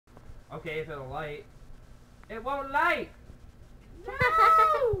Okay, if it'll light. It won't light!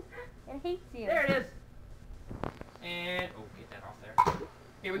 No! It hates you. There it is! And, oh, get that off there.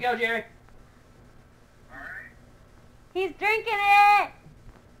 Here we go, Jerry. Alright. He's drinking it!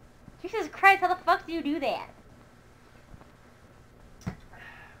 Jesus Christ, how the fuck do you do that?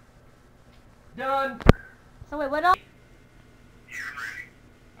 Done! So wait, what else? Yeah, I'm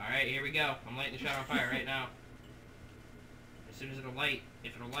ready. Alright, here we go. I'm lighting the shot on fire right now. As soon as it'll light,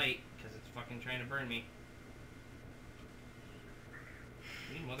 if it'll light, because it's fucking trying to burn me.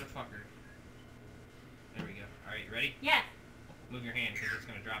 You motherfucker. There we go. Alright, you ready? Yes. Move your hand, because it's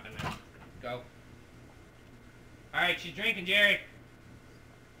going to drop in there. Go. Alright, she's drinking, Jerry.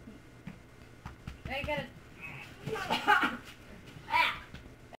 Now you gotta...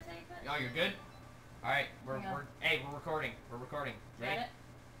 Oh, you're good? Alright, we're Yeah. recording. We're recording. Ready? Got it?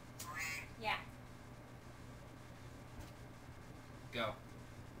 Yeah. Go.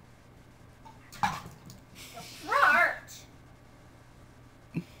 Fart!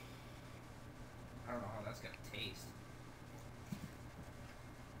 I don't know how that's going to taste.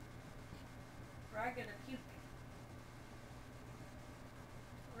 We're gonna puke.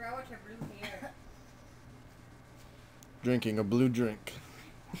 We're out to blue hair. Drinking a blue drink.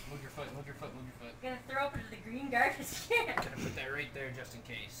 Move your foot, move your foot, move your foot. Gonna throw up into the green garbage can. Gonna put that right there just in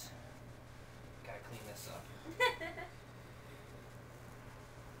case. Gotta clean this up.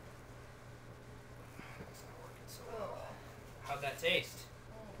 It's not working so well. How'd that taste?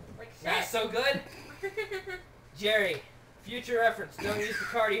 Like Not shit. so good? Jerry, future reference, don't use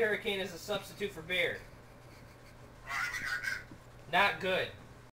Bacardi Hurricane as a substitute for beer. Alright, we got that. Not good.